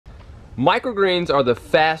Microgreens are the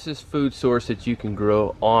fastest food source that you can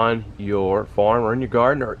grow on your farm or in your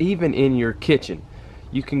garden or even in your kitchen.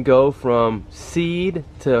 You can go from seed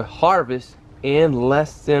to harvest in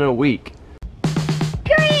less than a week.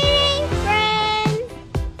 Green friends,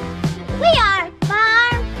 we are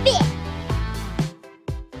farm fit.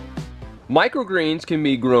 Microgreens can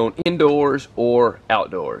be grown indoors or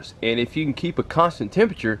outdoors, and if you can keep a constant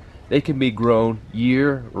temperature, they can be grown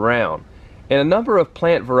year-round. And a number of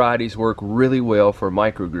plant varieties work really well for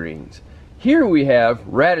microgreens. Here we have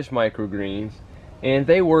radish microgreens, and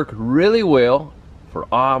they work really well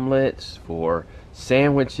for omelets, for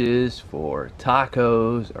sandwiches, for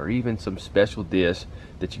tacos, or even some special dish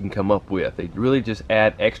that you can come up with. They really just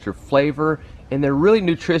add extra flavor, and they're really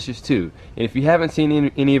nutritious too. And if you haven't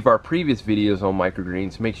seen any of our previous videos on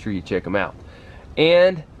microgreens, make sure you check them out.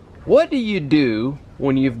 And what do you do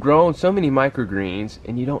when you've grown so many microgreens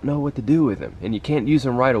and you don't know what to do with them and you can't use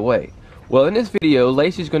them right away? Well, in this video,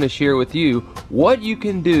 Lacey's going to share with you what you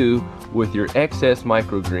can do with your excess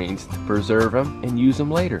microgreens to preserve them and use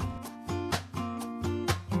them later.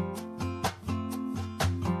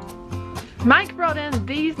 Mike brought in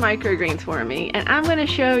these microgreens for me, and I'm going to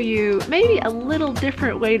show you maybe a little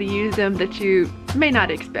different way to use them that you may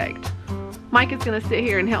not expect. Mike is going to sit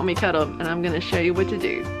here and help me cut them, and I'm going to show you what to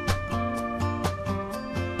do.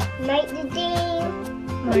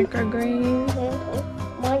 Microgreens.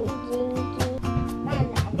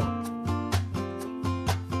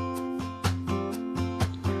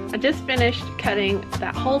 I just finished cutting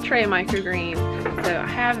that whole tray of microgreens, so I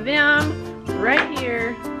have them right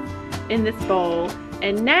here in this bowl.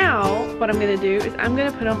 And now what I'm going to do is I'm going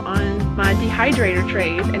to put them on my dehydrator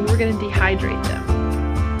trays, and we're going to dehydrate them.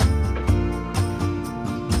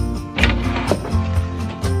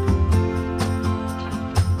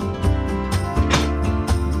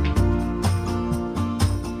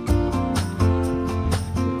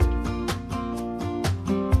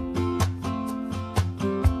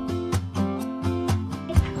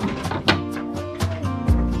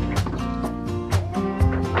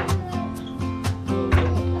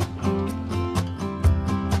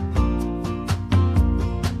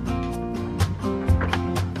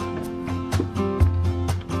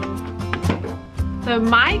 So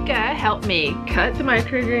Micah helped me cut the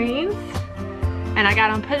microgreens, and I got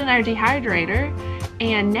them put in our dehydrator,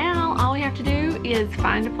 and now all we have to do is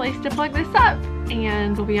find a place to plug this up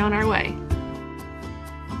and we'll be on our way.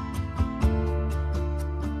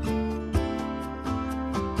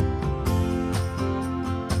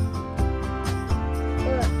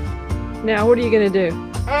 Now what are you gonna do?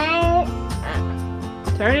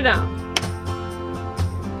 Turn it on.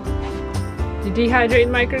 You dehydrating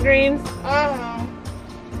microgreens?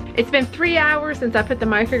 It's been 3 hours since I put the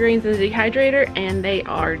microgreens in the dehydrator, and they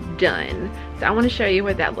are done. So I want to show you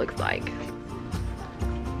what that looks like.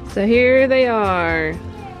 So here they are.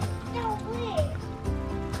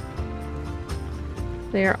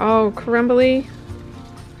 They are all crumbly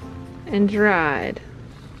and dried.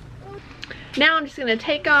 Now I'm just going to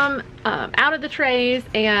take them out of the trays,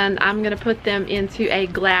 and I'm going to put them into a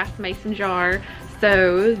glass mason jar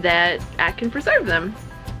so that I can preserve them.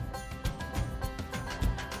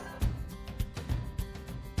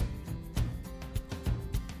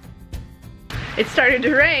 It started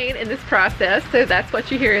to rain in this process, so that's what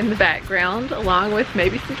you hear in the background, along with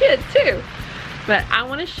maybe some kids too. But I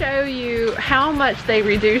want to show you how much they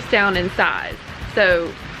reduce down in size.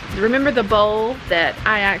 So remember the bowl that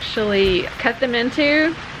I actually cut them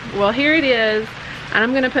into? Well, here it is, and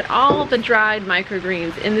I'm going to put all the dried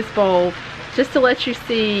microgreens in this bowl just to let you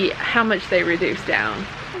see how much they reduce down.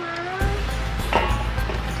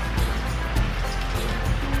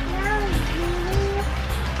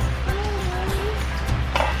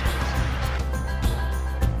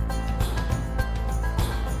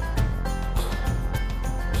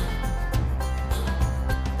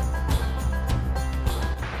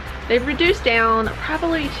 They've reduced down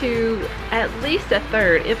probably to at least a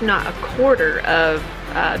third, if not a quarter of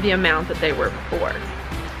the amount that they were before.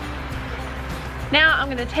 Now I'm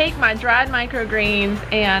going to take my dried microgreens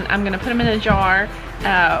and I'm going to put them in a jar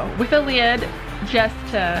with a lid just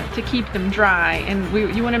to keep them dry.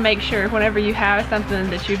 And you want to make sure whenever you have something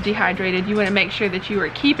that you've dehydrated, you want to make sure that you are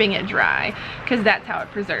keeping it dry, because that's how it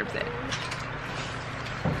preserves it.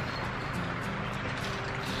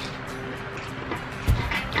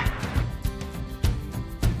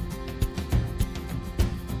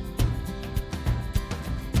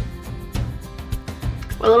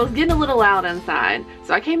 Well, it was getting a little loud inside,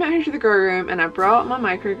 so I came out here to the grow room and I brought my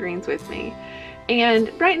microgreens with me.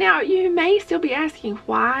 And right now you may still be asking,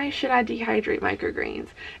 why should I dehydrate microgreens?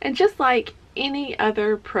 And just like any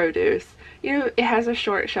other produce, you know, it has a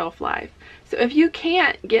short shelf life. So if you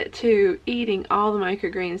can't get to eating all the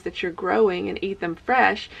microgreens that you're growing and eat them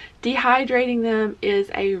fresh, dehydrating them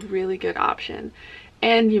is a really good option.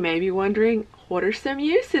 And you may be wondering, what are some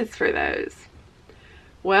uses for those?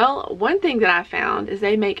 Well, one thing that I found is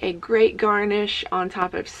they make a great garnish on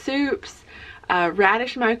top of soups.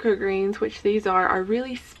 Radish microgreens, which these are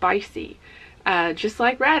really spicy, just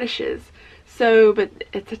like radishes. So, but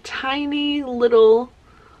it's a tiny little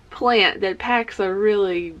plant that packs a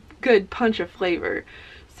really good punch of flavor.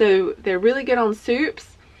 So they're really good on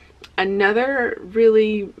soups. Another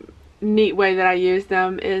really neat way that I use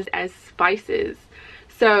them is as spices.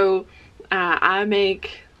 So I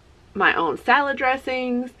make my own salad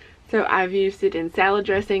dressings. So I've used it in salad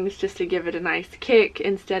dressings just to give it a nice kick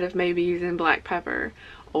instead of maybe using black pepper,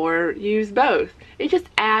 or use both. It just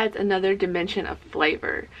adds another dimension of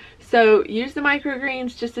flavor. So use the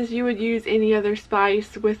microgreens just as you would use any other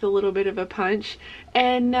spice with a little bit of a punch.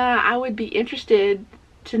 And I would be interested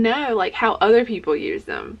to know like how other people use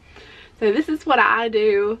them. So this is what I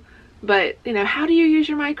do, but you know, how do you use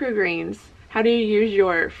your microgreens? How do you use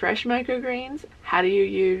your fresh microgreens? How do you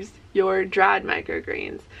use your dried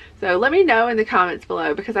microgreens? So let me know in the comments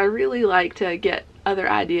below, because I really like to get other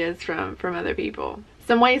ideas from other people.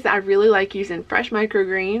 Some ways that I really like using fresh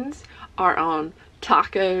microgreens are on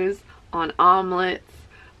tacos, on omelets,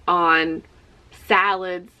 on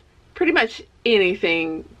salads, pretty much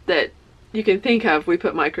anything that you can think of we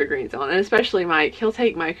put microgreens on. And especially Mike, he'll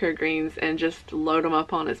take microgreens and just load them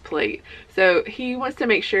up on his plate. So he wants to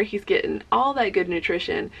make sure he's getting all that good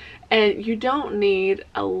nutrition. And you don't need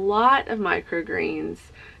a lot of microgreens.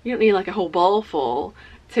 You don't need like a whole bowl full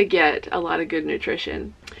to get a lot of good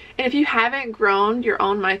nutrition. And if you haven't grown your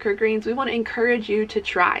own microgreens, we want to encourage you to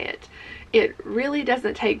try it. It really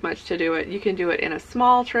doesn't take much to do it. You can do it in a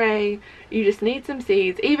small tray. You just need some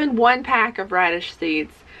seeds, even 1 pack of radish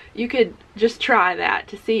seeds. You could just try that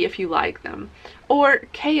to see if you like them. Or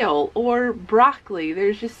kale or broccoli.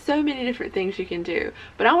 There's just so many different things you can do.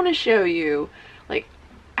 But I want to show you like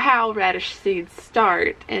how radish seeds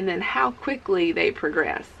start and then how quickly they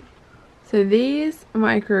progress. So these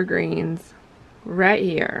microgreens right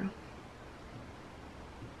here,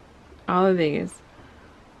 all of these,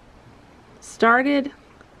 started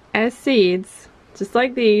as seeds, just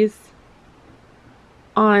like these,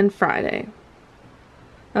 on Friday.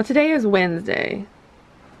 Now today is Wednesday.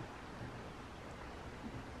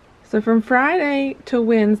 So from Friday to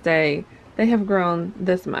Wednesday, they have grown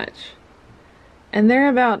this much. And they're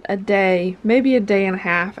about a day, maybe a day and a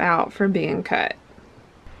half out from being cut.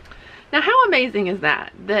 Now how amazing is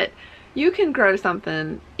that? That you can grow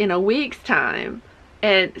something in a week's time,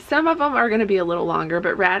 and some of them are going to be a little longer,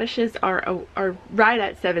 but radishes are right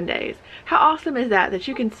at 7 days. How awesome is that? That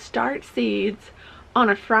you can start seeds on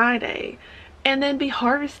a Friday and then be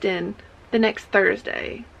harvesting the next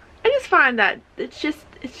Thursday. I just find that it's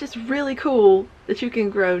just really cool that you can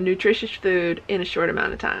grow nutritious food in a short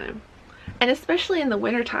amount of time. And especially in the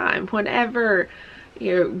wintertime, whenever,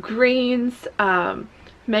 you know, greens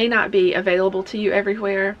may not be available to you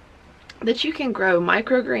everywhere, that you can grow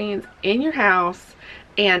microgreens in your house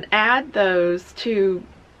and add those to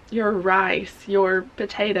your rice, your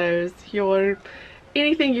potatoes, your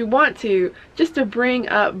anything you want to, just to bring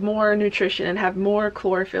up more nutrition and have more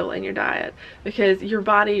chlorophyll in your diet, because your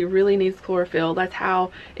body really needs chlorophyll. That's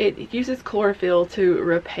how it uses chlorophyll to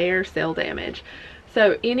repair cell damage.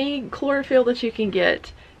 So any chlorophyll that you can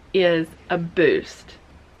get is a boost.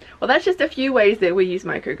 Well, that's just a few ways that we use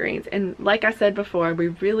microgreens, and like I said before, we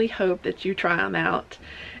really hope that you try them out.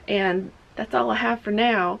 And that's all I have for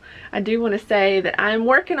now. I do want to say that I'm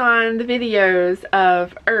working on the videos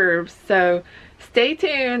of herbs, so stay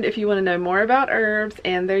tuned if you want to know more about herbs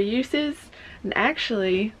and their uses. And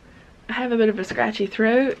actually, I have a bit of a scratchy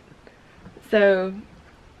throat, so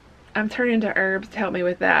I'm turning to herbs to help me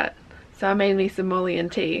with that. So I made me some mullein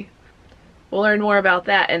tea. We'll learn more about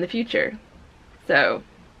that in the future. So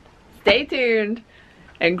stay tuned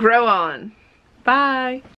and grow on.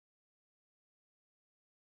 Bye.